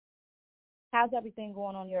How's everything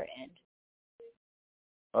going on your end?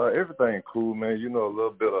 Everything cool, man. You know, a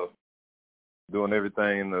little bit of doing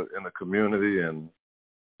everything in the community, and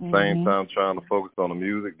same time trying to focus on the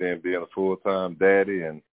music, then being a full-time daddy,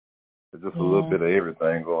 and it's just a little bit of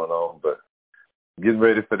everything going on. But getting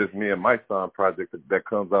ready for this Me and My Son project that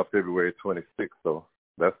comes out February 26th. So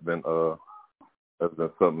that's been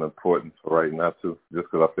something important for right now too, just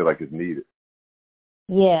because I feel like it's needed.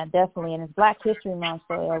 Yeah, definitely, and it's Black History Month,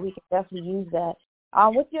 so we can definitely use that.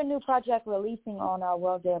 With your new project releasing on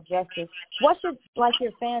World Day of Justice, what should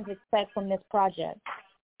your fans expect from this project?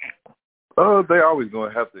 They're always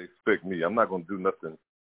going to have to expect me. I'm not going to do nothing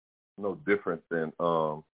no different than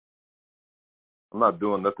I'm not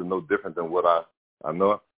doing nothing no different than what I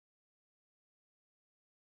know.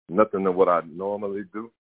 Nothing than what I normally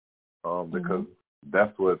do. Because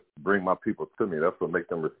that's what bring my people to me. That's what makes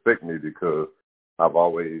them respect me, because I've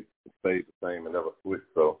always stayed the same and never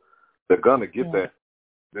switched. So they're gonna get that.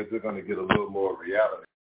 They're just gonna get a little more reality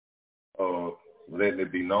of letting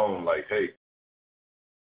it be known, like, hey,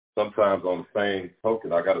 sometimes on the same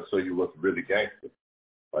token, I got to show you what's really gangster.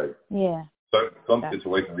 Like, some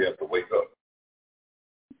situations we have to wake up.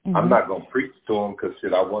 I'm not gonna preach to them because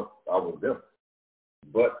I want them.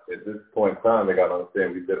 But at this point in time, they got to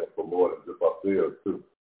understand we're living for more than just ourselves, too.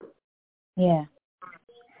 Yeah.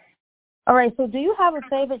 All right, so do you have a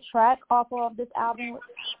favorite track off of this album?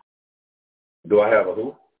 Do I have a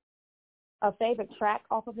who? A favorite track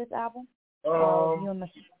off of this album?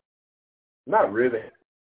 Not really.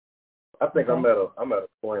 I think I'm at a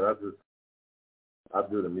point. I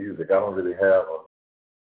do the music. I don't really have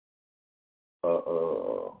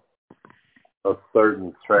a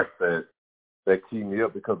certain track that keep me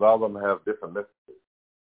up, because all of them have different messages.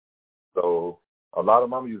 So a lot of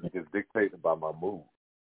my music is dictated by my mood.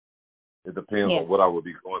 It depends on what I would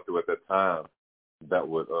be going through at that time. That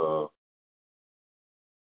would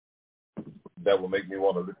make me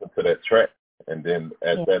want to listen to that track, and then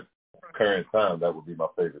at that current time, that would be my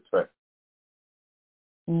favorite track.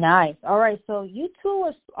 Nice. All right, so you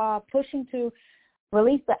two are pushing to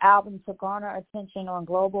release the album to garner attention on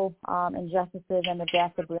global injustices and the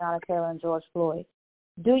deaths of Breonna Taylor and George Floyd.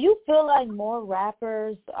 Do you feel like more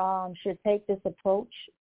rappers should take this approach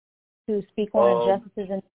to speak on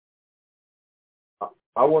injustices?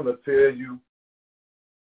 I want to tell you,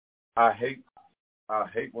 I hate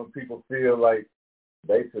when people feel like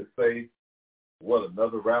they should say what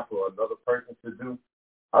another rapper or another person should do.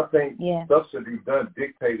 I think stuff should be done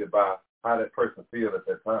dictated by how that person feels at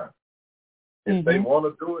that time. If they want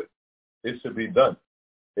to do it, it should be done.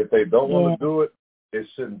 If they don't want to do it, it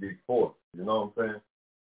shouldn't be forced. You know what I'm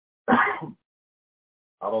saying?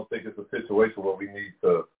 I don't think it's a situation where we need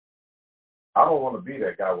to. I don't want to be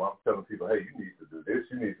that guy where I'm telling people, hey, you need to do this,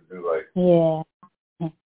 you need to do like.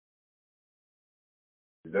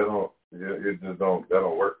 That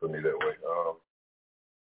don't work for me that way.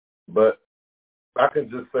 But I can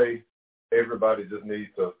just say everybody just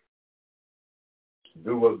needs to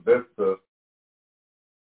do what's best to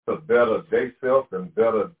better themselves and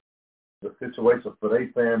better the situation for their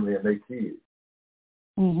family and their kids.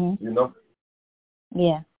 You know?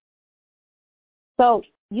 Yeah. So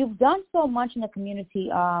you've done so much in the community.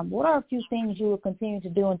 What are a few things you will continue to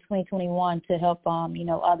do in 2021 to help,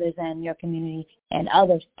 others in your community and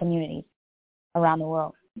other communities around the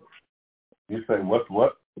world? You say what?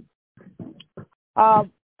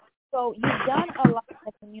 So you've done a lot in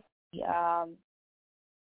the community.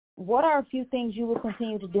 What are a few things you will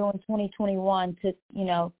continue to do in 2021 to,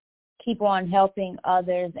 keep on helping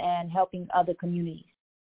others and helping other communities?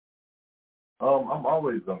 I'm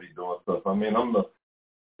always gonna be doing stuff. I mean, I'm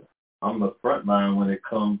the front line when it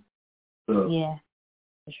comes to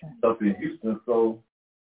stuff in Houston. So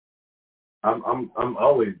I'm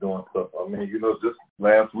always doing stuff. I mean, just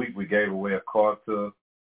last week we gave away a car to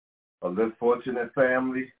a less fortunate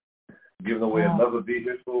family, giving away another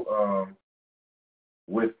vehicle.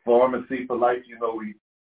 With Pharmacy for Life,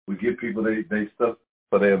 we give people they stuff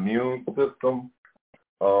for their immune system.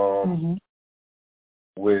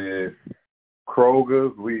 With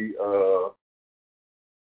Kroger's, we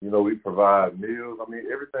provide meals. I mean,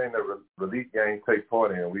 everything that Relief Gang take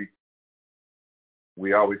part in,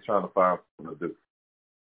 we always trying to find something to do.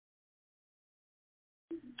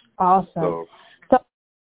 Awesome. So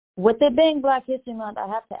with it being Black History Month, I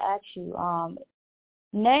have to ask you,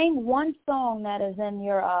 name one song that is in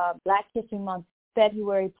your Black History Month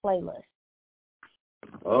February playlist.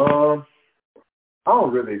 I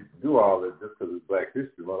don't really do all this just because it's Black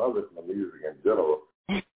History Month. I listen to music in general.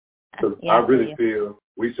 Because I really feel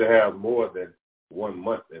we should have more than 1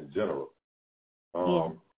 month in general.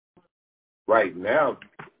 Right now,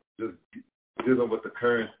 just dealing with the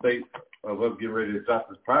current state of us getting ready to drop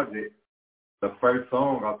this project, the first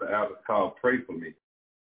song off the album is called Pray For Me.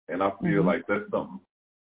 And I feel like that's something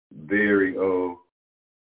very,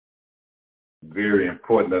 very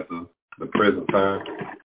important at the present time.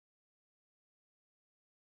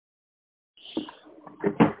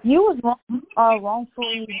 You was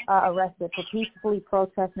wrongfully arrested for peacefully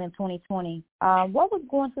protesting in 2020. What was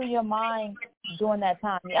going through your mind during that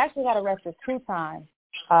time? You actually got arrested 2 times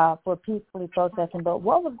for peacefully protesting, but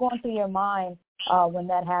what was going through your mind when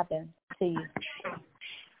that happened to you?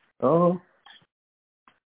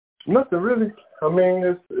 Nothing really. I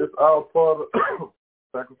mean, it's all part of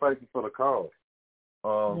sacrificing for the cause.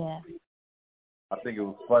 Yeah. I think it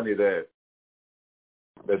was funny that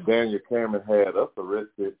Daniel Cameron had us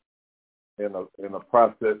arrested in a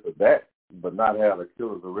process of that, but not have the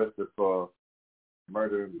killers arrested for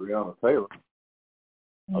murdering Breonna Taylor.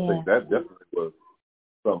 Yeah. I think that definitely was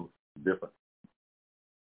something different.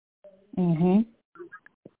 Mhm.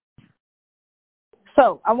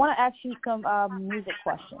 So I want to ask you some music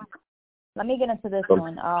questions. Let me get into this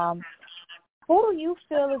one. Who do you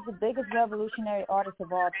feel is the biggest revolutionary artist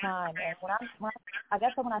of all time? And when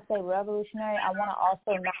I say revolutionary, I want to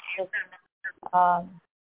also not just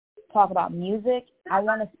talk about music. I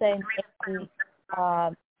want to say maybe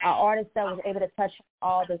an artist that was able to touch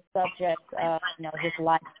all the subjects, just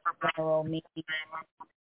life in general, maybe being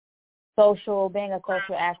a social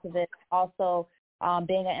activist, also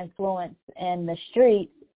being an influence in the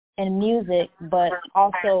streets and music, but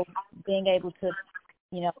also being able to,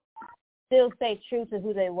 still stay true to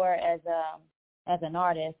who they were as an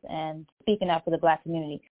artist and speaking up for the Black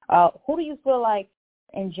community. Who do you feel like,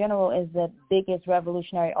 in general, is the biggest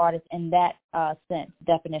revolutionary artist in that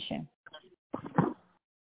definition?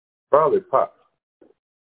 Probably Pop.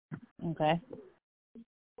 Okay.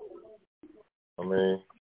 I mean,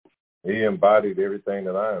 he embodied everything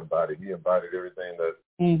that I embodied. He embodied everything that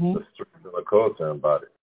the streets and the culture embodied.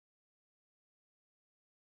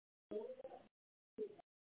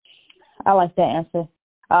 I like that answer.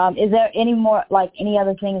 Is there any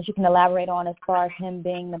other things you can elaborate on as far as him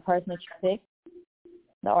being the person that you picked,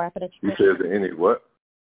 the rapper that you picked? You said any what?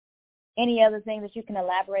 Any other things that you can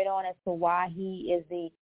elaborate on as to why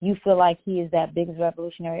you feel like he is that biggest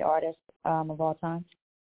revolutionary artist of all time?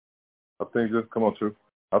 I think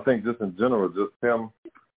I think just in general, just him,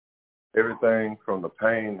 everything from the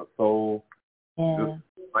pain, the soul, just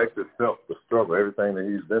life itself, the struggle, everything that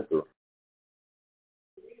he's been through.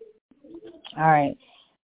 All right.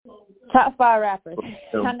 Top 5 rappers.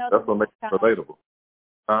 That's what makes it relatable.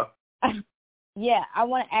 Huh? Yeah, I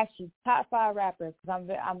want to ask you top 5 rappers because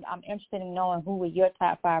I'm interested in knowing who were your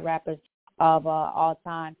top 5 rappers of all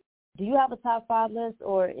time. Do you have a top 5 list,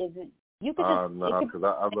 or is it you could just? No, because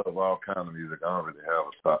I love all kind of music. I don't really have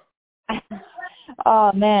a top.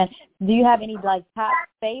 Oh man, do you have any top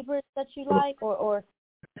favorites that you like, or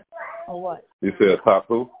what? You said top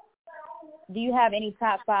who? Do you have any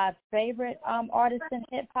top 5 favorite artists in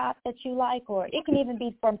hip hop that you like, or it can even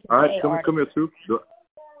be from today? All right, come here, too.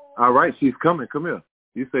 All right, she's coming. Come here.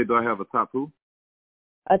 You say, do I have a top who?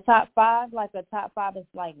 A top 5, like a top 5 is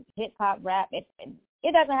like hip hop, rap. It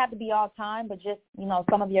doesn't have to be all time, but just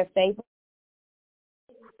some of your favorites.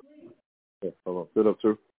 Yeah, hold on, sit up,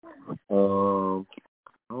 too. I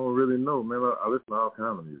don't really know, man. I listen to all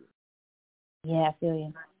kinds of music. Yeah, I feel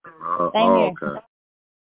you. Same here. Okay.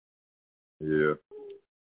 Yeah.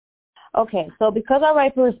 Okay, so because I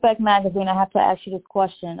write for Respect Magazine, I have to ask you this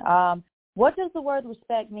question. What does the word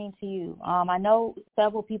respect mean to you? I know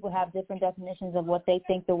several people have different definitions of what they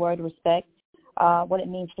think the word respect, what it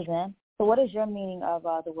means to them. So what is your meaning of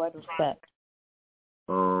the word respect?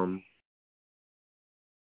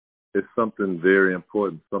 It's something very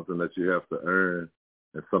important, something that you have to earn,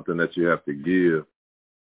 and something that you have to give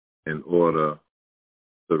in order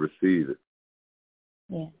to receive it.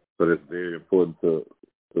 Yeah. So it's very important to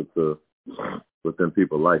within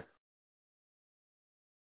people's life.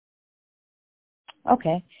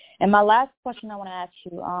 Okay. And my last question I want to ask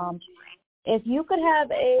you, if you could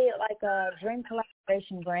have a dream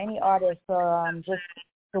collaboration for any artist or just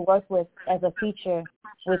to work with as a feature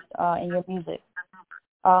with in your music,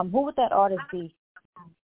 who would that artist be?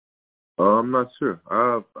 I'm not sure.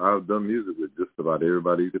 I've done music with just about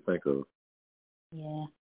everybody you could think of. Yeah.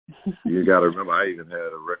 You got to remember, I even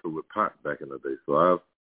had a record with Pac back in the day, so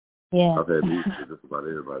I've had music with just about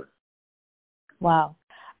everybody. Wow.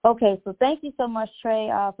 Okay, so thank you so much, Trey,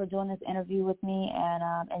 for doing this interview with me,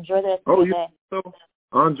 and enjoy the rest of your day. So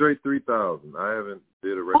Andre 3000. I haven't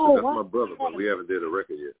did a record. That's my brother, but we haven't did a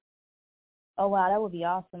record yet. Oh wow, that would be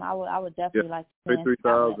awesome. I would definitely like to. Andre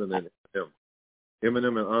 3000 and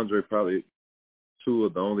Eminem and Andre probably two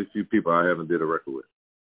of the only few people I haven't did a record with.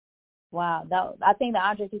 Wow, I think the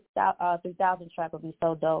Andre 3000 track will be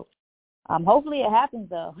so dope. Hopefully it happens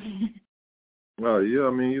though. Oh yeah,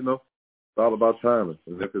 I mean, it's all about timing,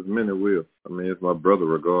 and if it's meant, it will. I mean, it's my brother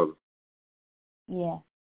regardless. Yeah.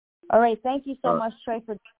 All right. Thank you so much, Trey,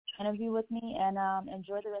 for the interview with me, and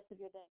enjoy the rest of your day.